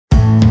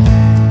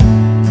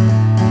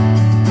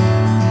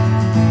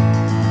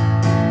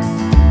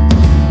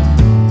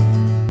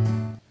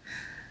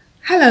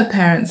Hello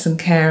parents and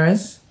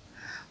carers.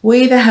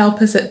 We the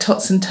helpers at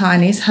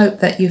Tots'n'Tinies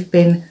hope that you've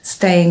been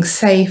staying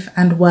safe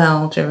and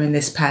well during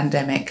this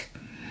pandemic.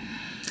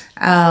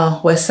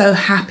 We're so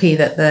happy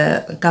that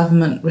the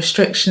government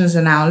restrictions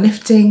are now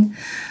lifting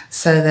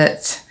so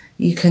that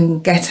you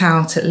can get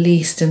out at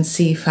least and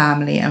see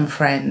family and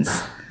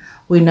friends.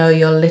 We know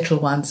your little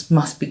ones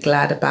must be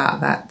glad about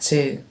that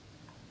too.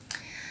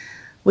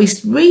 We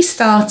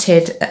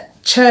restarted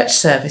church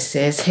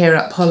services here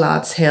at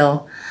Pollard's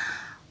Hill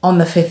on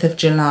the 5th of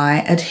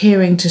July,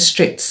 adhering to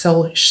strict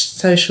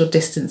social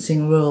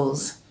distancing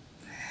rules.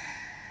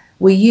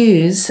 We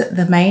use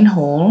the main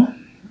hall,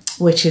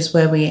 which is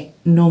where we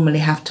normally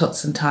have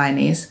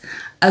Tots'n'Tinies,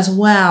 as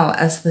well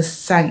as the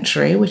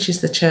sanctuary, which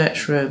is the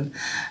church room,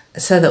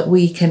 so that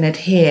we can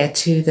adhere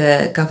to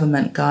the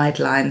government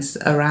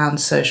guidelines around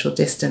social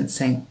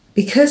distancing.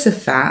 Because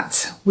of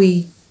that,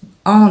 we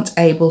aren't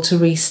able to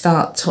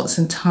restart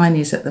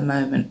Tots'n'Tinies at the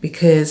moment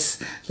because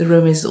the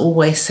room is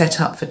always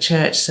set up for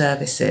church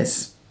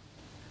services.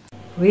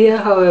 We are,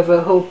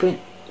 however,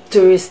 hoping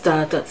to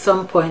restart at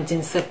some point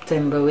in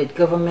September with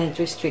government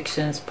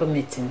restrictions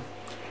permitting.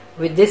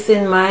 With this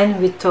in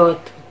mind, we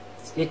thought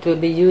it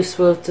would be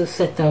useful to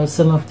set out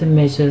some of the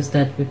measures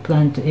that we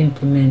plan to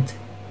implement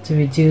to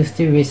reduce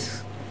the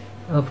risk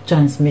of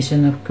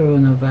transmission of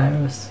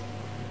coronavirus.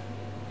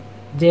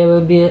 There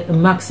will be a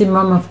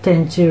maximum of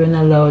 10 children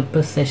allowed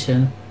per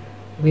session.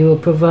 We will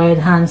provide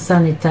hand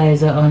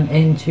sanitizer on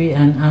entry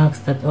and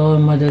ask that all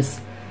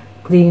mothers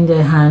clean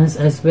their hands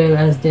as well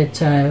as their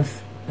child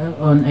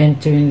on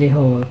entering the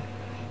hall.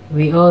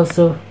 We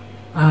also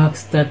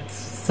ask that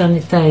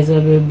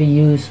sanitizer will be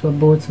used for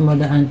both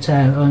mother and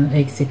child on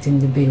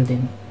exiting the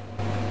building.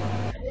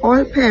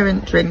 All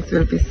parent drinks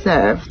will be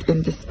served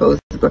in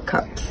disposable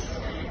cups.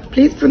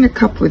 Please bring a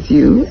cup with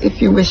you if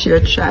you wish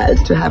your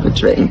child to have a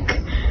drink,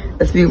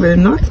 as we will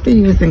not be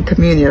using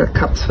communal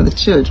cups for the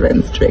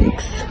children's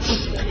drinks.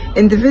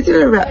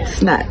 Individual wrapped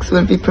snacks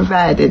will be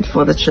provided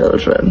for the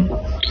children.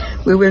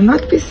 We will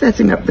not be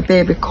setting up the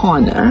baby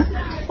corner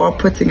or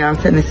putting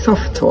out any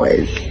soft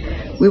toys.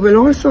 We will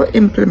also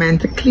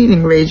implement a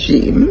cleaning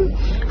regime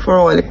for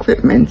all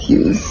equipment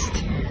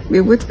used.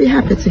 We would be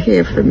happy to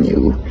hear from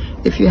you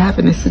if you have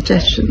any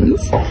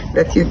suggestions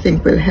that you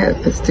think will help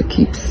us to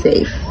keep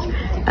safe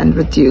and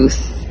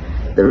reduce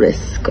the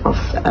risk of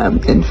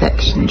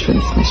infection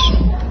transmission.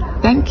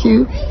 Thank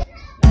you.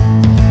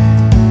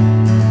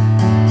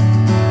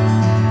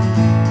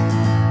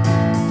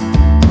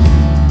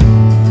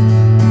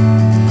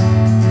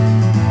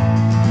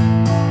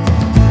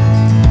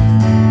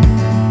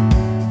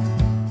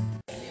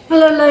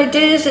 Hello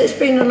ladies, it's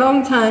been a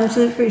long time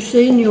since we've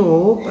seen you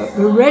all, but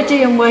we're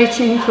ready and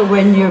waiting for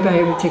when you'll be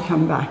able to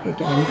come back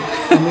again,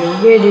 and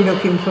we're really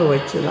looking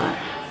forward to that.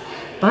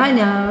 Bye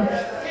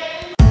now.